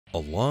A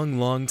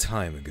long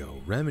time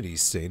ago, Remedy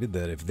stated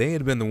that if they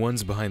had been the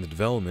ones behind the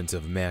development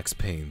of Max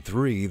Payne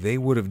 3, they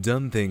would have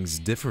done things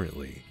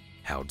differently.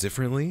 How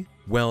differently?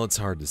 Well, it's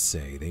hard to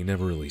say. They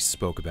never really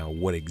spoke about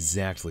what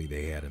exactly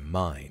they had in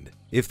mind,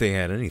 if they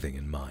had anything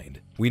in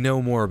mind. We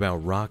know more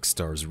about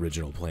Rockstar's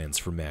original plans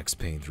for Max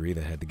Payne 3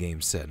 that had the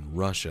game set in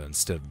Russia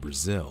instead of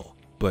Brazil.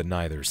 But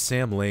neither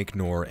Sam Lake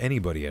nor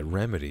anybody at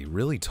Remedy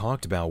really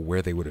talked about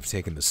where they would have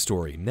taken the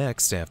story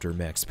next after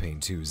Max Payne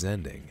 2's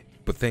ending.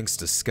 But thanks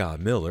to Scott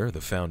Miller,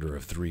 the founder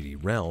of 3D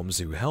Realms,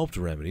 who helped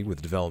Remedy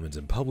with development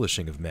and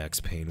publishing of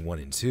Max Payne 1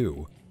 and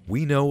 2,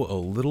 we know a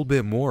little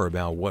bit more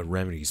about what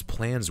Remedy's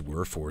plans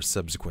were for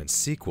subsequent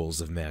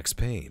sequels of Max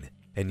Payne.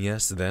 And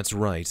yes, that's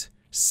right,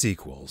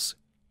 sequels.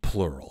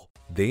 Plural.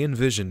 They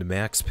envisioned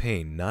Max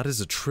Payne not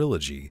as a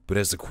trilogy, but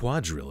as a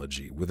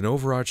quadrilogy with an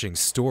overarching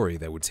story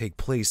that would take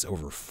place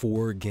over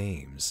 4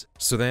 games.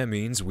 So that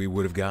means we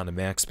would have gotten a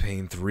Max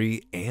Payne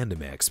 3 and a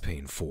Max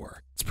Payne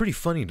 4. It's pretty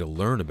funny to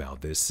learn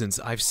about this since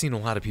I've seen a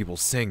lot of people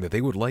saying that they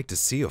would like to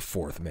see a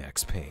 4th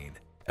Max Payne.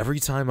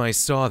 Every time I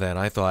saw that,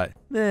 I thought,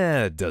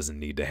 it doesn't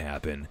need to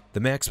happen. The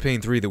Max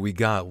Payne 3 that we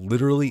got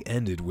literally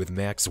ended with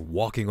Max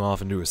walking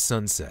off into a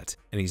sunset,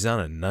 and he's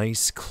on a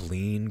nice,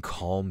 clean,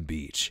 calm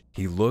beach.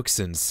 He looks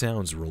and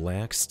sounds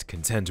relaxed,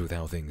 content with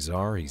how things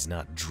are, he's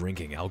not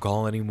drinking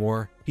alcohol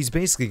anymore. He's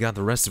basically got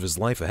the rest of his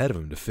life ahead of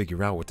him to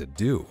figure out what to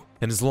do.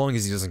 And as long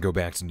as he doesn't go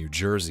back to New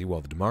Jersey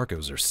while the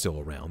DeMarcos are still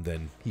around,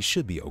 then he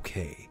should be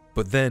okay.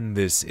 But then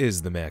this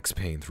is the Max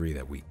Payne 3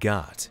 that we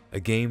got,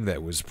 a game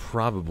that was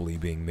probably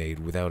being made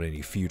without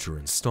any future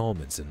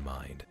installments in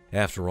mind.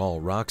 After all,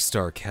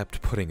 Rockstar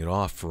kept putting it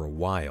off for a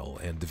while,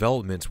 and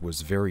development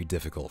was very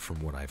difficult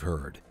from what I've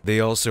heard. They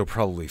also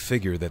probably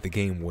figured that the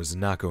game was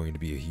not going to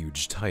be a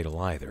huge title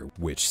either,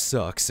 which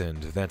sucks,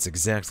 and that's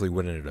exactly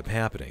what ended up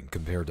happening.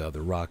 Compared to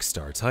other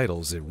Rockstar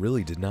titles, it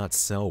really did not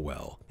sell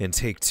well, and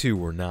Take-Two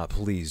were not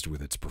pleased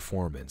with its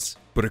performance.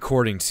 But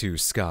according to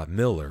Scott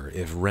Miller,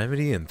 if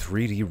Remedy and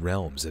 3D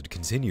Realms had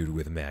continued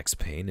with Max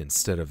Payne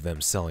instead of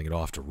them selling it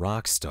off to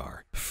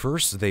Rockstar,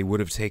 first they would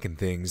have taken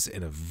things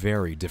in a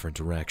very different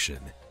direction.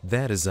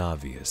 That is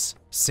obvious.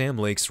 Sam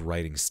Lake's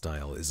writing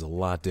style is a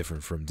lot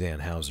different from Dan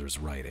Houser's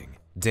writing.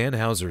 Dan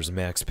Houser's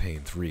Max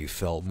Payne 3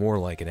 felt more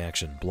like an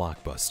action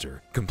blockbuster,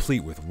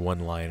 complete with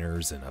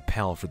one-liners and a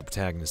pal for the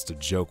protagonist to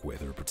joke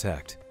with or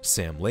protect.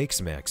 Sam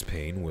Lake's Max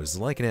Payne was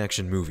like an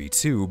action movie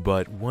too,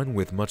 but one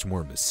with much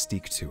more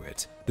mystique to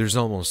it. There's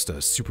almost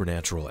a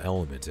supernatural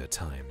element at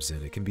times,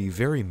 and it can be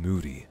very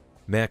moody.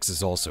 Max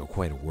is also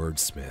quite a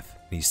wordsmith,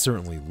 and he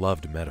certainly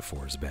loved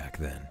metaphors back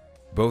then.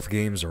 Both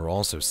games are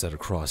also set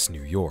across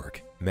New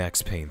York.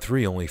 Max Payne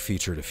 3 only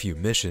featured a few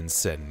missions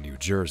set in New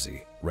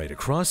Jersey, right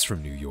across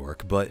from New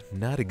York, but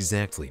not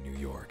exactly New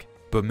York.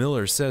 But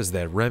Miller says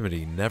that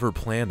Remedy never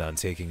planned on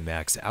taking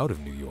Max out of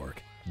New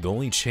York. The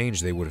only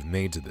change they would have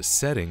made to the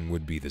setting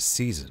would be the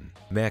season.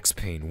 Max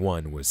Payne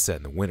 1 was set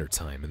in the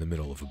wintertime in the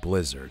middle of a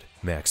blizzard.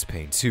 Max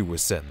Payne 2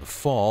 was set in the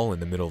fall in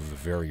the middle of a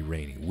very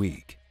rainy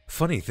week.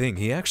 Funny thing,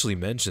 he actually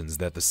mentions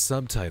that the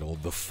subtitle,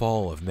 The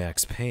Fall of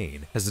Max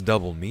Payne, has a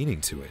double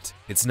meaning to it.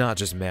 It's not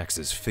just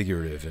Max's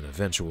figurative and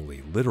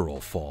eventually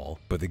literal fall,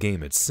 but the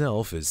game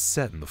itself is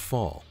set in the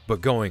fall.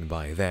 But going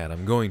by that,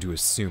 I'm going to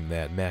assume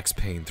that Max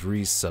Payne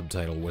 3's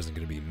subtitle wasn't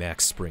going to be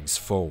Max Springs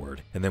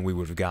Forward, and then we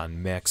would have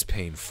gotten Max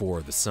Payne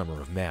 4 The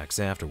Summer of Max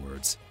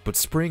afterwards. But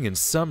spring and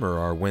summer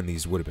are when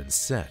these would have been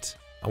set.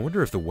 I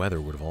wonder if the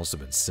weather would have also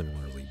been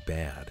similarly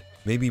bad.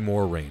 Maybe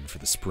more rain for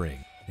the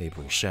spring.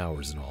 April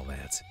showers and all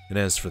that. And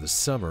as for the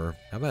summer,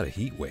 how about a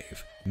heat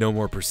wave? No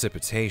more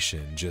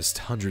precipitation, just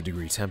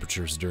 100-degree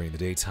temperatures during the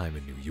daytime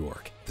in New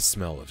York. The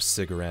smell of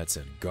cigarettes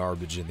and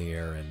garbage in the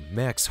air, and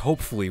Max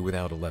hopefully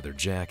without a leather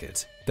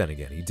jacket. Then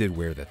again, he did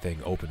wear that thing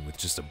open with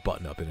just a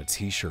button-up and a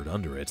t-shirt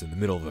under it in the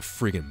middle of a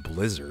friggin'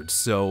 blizzard,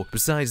 so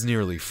besides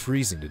nearly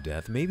freezing to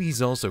death, maybe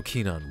he's also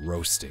keen on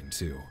roasting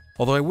too.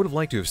 Although I would have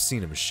liked to have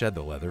seen him shed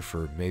the leather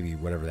for maybe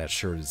whatever that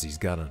shirt is he's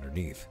got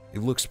underneath.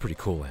 It looks pretty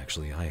cool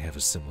actually, I have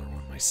a similar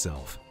one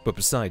myself. But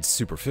besides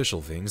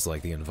superficial things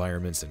like the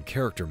environments and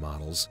character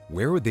models,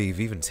 where would they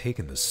have even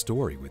taken the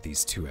story with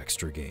these 2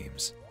 extra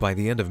games? By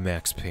the end of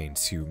Max Payne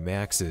 2,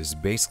 Max is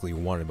basically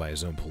wanted by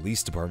his own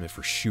police department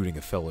for shooting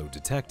a fellow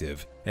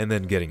detective and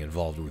then getting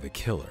involved with a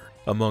killer.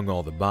 Among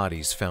all the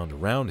bodies found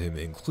around him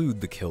include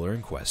the killer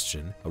in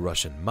question, a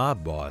Russian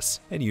mob boss,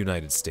 and a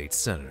United States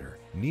senator.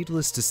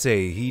 Needless to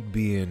say, he'd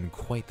be in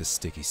quite the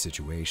sticky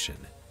situation.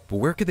 But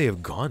where could they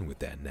have gone with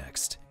that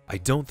next? I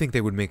don't think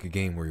they would make a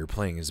game where you're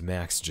playing as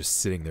Max just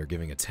sitting there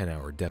giving a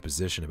 10-hour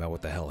deposition about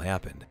what the hell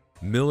happened.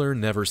 Miller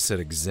never said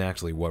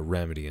exactly what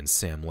Remedy and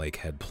Sam Lake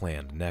had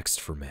planned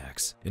next for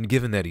Max, and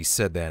given that he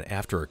said that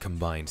after a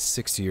combined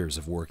 6 years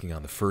of working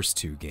on the first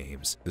 2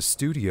 games, the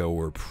studio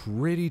were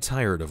pretty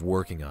tired of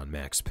working on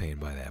Max Payne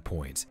by that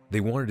point.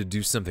 They wanted to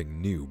do something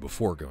new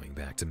before going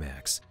back to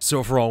Max,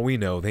 so for all we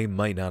know, they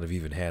might not have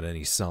even had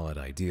any solid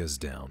ideas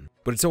down.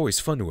 But it's always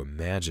fun to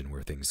imagine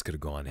where things could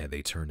have gone had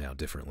they turned out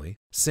differently.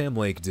 Sam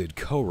Lake did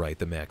co-write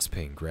the Max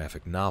Payne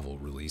graphic novel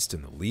released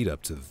in the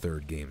lead-up to the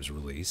third game's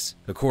release.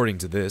 According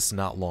to this,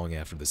 not long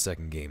after the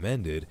second game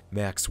ended,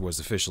 Max was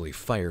officially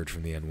fired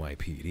from the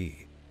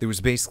NYPD. There was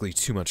basically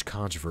too much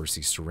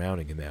controversy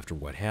surrounding him after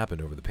what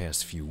happened over the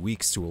past few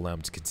weeks to allow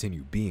him to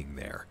continue being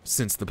there,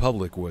 since the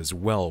public was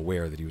well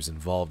aware that he was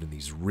involved in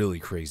these really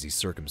crazy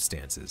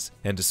circumstances.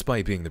 And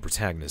despite being the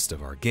protagonist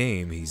of our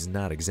game, he's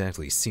not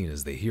exactly seen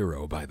as the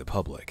hero by the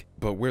public.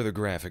 But where the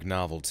graphic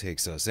novel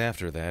takes us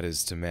after that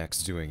is to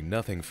Max doing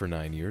nothing for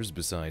 9 years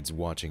besides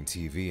watching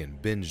TV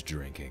and binge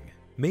drinking.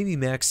 Maybe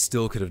Max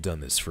still could have done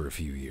this for a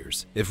few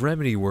years. If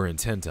Remedy were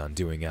intent on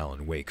doing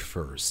Alan Wake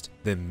first,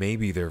 then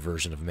maybe their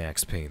version of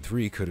Max Payne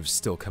 3 could have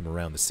still come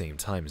around the same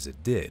time as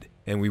it did,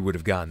 and we would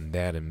have gotten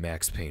that in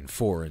Max Payne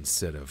 4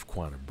 instead of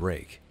Quantum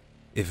Break.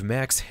 If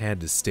Max had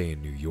to stay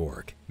in New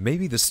York,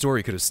 maybe the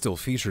story could have still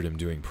featured him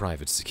doing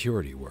private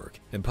security work,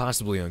 and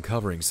possibly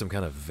uncovering some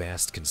kind of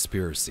vast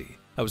conspiracy.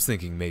 I was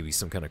thinking maybe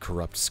some kind of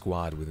corrupt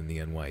squad within the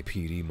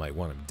NYPD might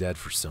want him dead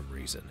for some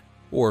reason.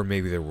 Or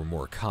maybe there were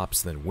more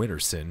cops than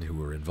Winterson who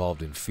were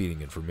involved in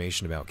feeding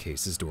information about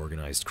cases to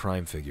organized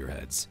crime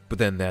figureheads. But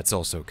then that's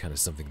also kind of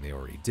something they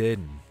already did,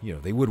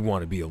 and, they would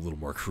want to be a little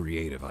more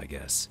creative, I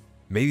guess.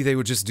 Maybe they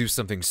would just do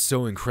something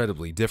so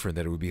incredibly different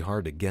that it would be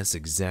hard to guess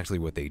exactly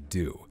what they'd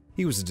do.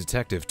 He was a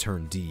detective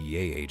turned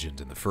DEA agent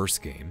in the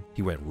first game.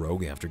 He went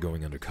rogue after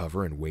going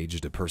undercover and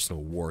waged a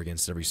personal war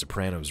against every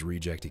Sopranos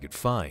reject he could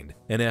find.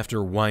 And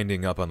after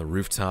winding up on the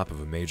rooftop of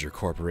a major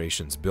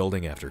corporation's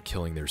building after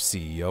killing their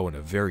CEO in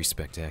a very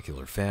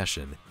spectacular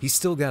fashion, he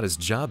still got his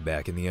job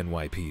back in the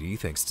NYPD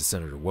thanks to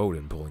Senator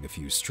Woden pulling a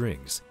few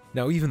strings.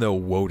 Now, even though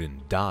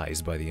Woden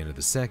dies by the end of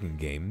the second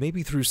game,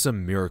 maybe through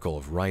some miracle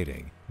of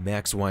writing,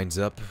 Max winds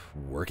up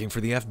working for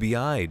the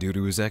FBI due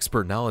to his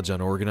expert knowledge on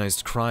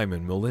organized crime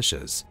and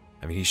militias.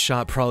 I mean, he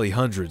shot probably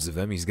hundreds of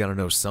them, he's got to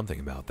know something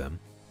about them.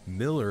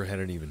 Miller had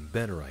an even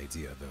better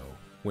idea, though.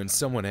 When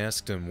someone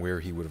asked him where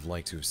he would have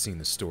liked to have seen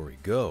the story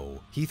go,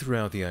 he threw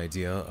out the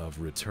idea of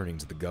returning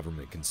to the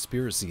government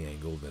conspiracy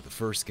angle that the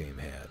first game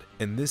had,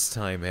 and this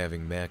time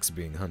having Max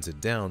being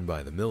hunted down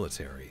by the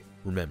military.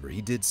 Remember,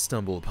 he did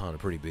stumble upon a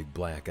pretty big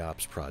Black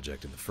Ops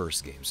project in the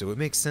first game, so it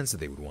makes sense that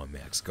they would want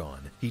Max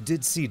gone. He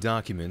did see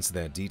documents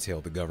that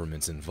detailed the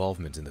government's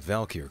involvement in the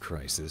Valkyr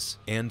crisis,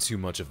 and too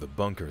much of the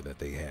bunker that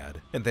they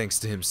had, and thanks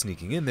to him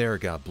sneaking in there,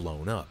 it got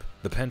blown up.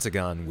 The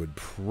Pentagon would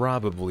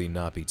probably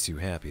not be too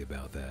happy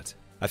about that.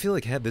 I feel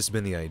like had this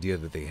been the idea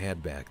that they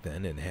had back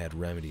then, and had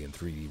Remedy and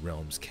 3D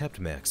Realms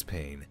kept Max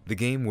Payne, the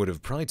game would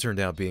have probably turned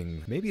out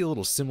being maybe a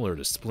little similar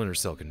to Splinter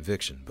Cell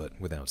Conviction, but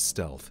without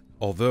stealth.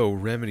 Although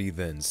Remedy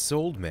then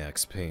sold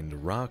Max Payne to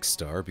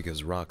Rockstar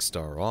because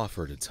Rockstar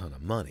offered a ton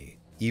of money.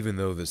 Even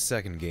though the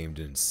second game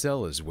didn't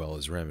sell as well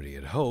as Remedy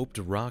had hoped,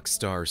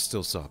 Rockstar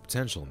still saw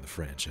potential in the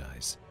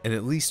franchise. And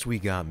at least we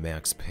got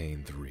Max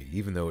Payne 3,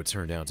 even though it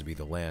turned out to be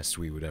the last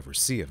we would ever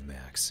see of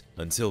Max.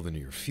 Until the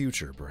near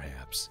future,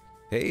 perhaps.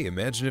 Hey,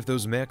 imagine if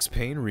those Max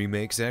Payne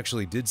remakes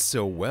actually did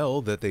so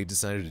well that they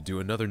decided to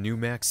do another new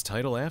Max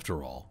title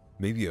after all.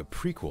 Maybe a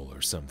prequel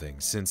or something,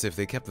 since if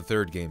they kept the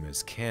third game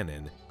as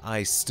canon,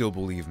 I still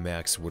believe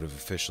Max would have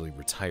officially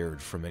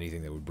retired from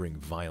anything that would bring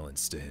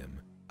violence to him.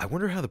 I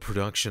wonder how the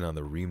production on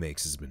the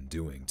remakes has been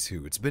doing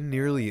too. It's been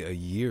nearly a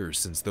year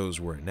since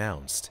those were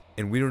announced,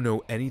 and we don't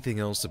know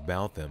anything else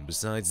about them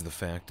besides the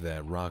fact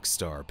that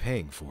Rockstar are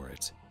paying for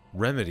it.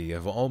 Remedy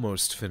have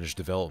almost finished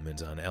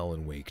development on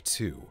Alan Wake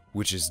 2,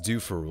 which is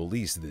due for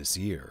release this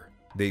year.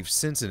 They've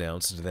since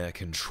announced that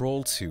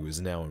Control 2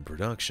 is now in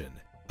production.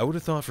 I would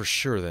have thought for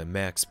sure that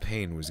Max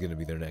Payne was going to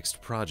be their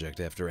next project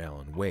after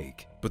Alan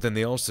Wake, but then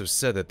they also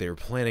said that they were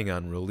planning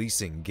on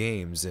releasing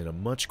games in a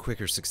much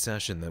quicker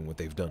succession than what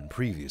they've done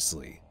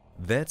previously.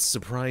 That's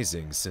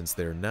surprising since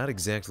they're not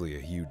exactly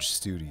a huge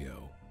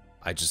studio.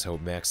 I just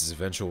hope Max's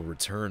eventual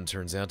return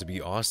turns out to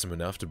be awesome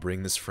enough to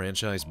bring this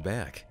franchise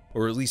back,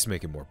 or at least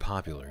make it more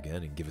popular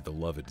again and give it the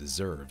love it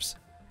deserves.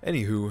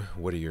 Anywho,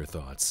 what are your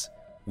thoughts?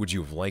 Would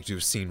you have liked to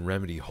have seen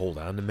Remedy hold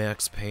on to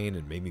Max Payne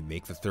and maybe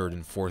make the third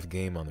and fourth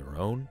game on their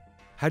own?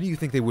 How do you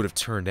think they would have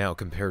turned out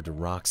compared to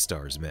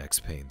Rockstar's Max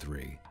Payne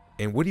 3?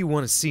 And what do you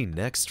want to see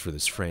next for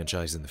this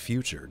franchise in the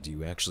future? Do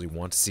you actually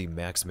want to see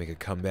Max make a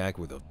comeback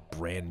with a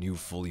brand new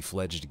fully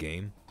fledged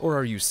game? Or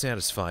are you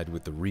satisfied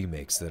with the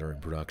remakes that are in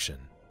production?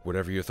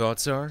 Whatever your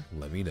thoughts are,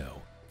 let me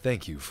know.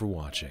 Thank you for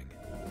watching.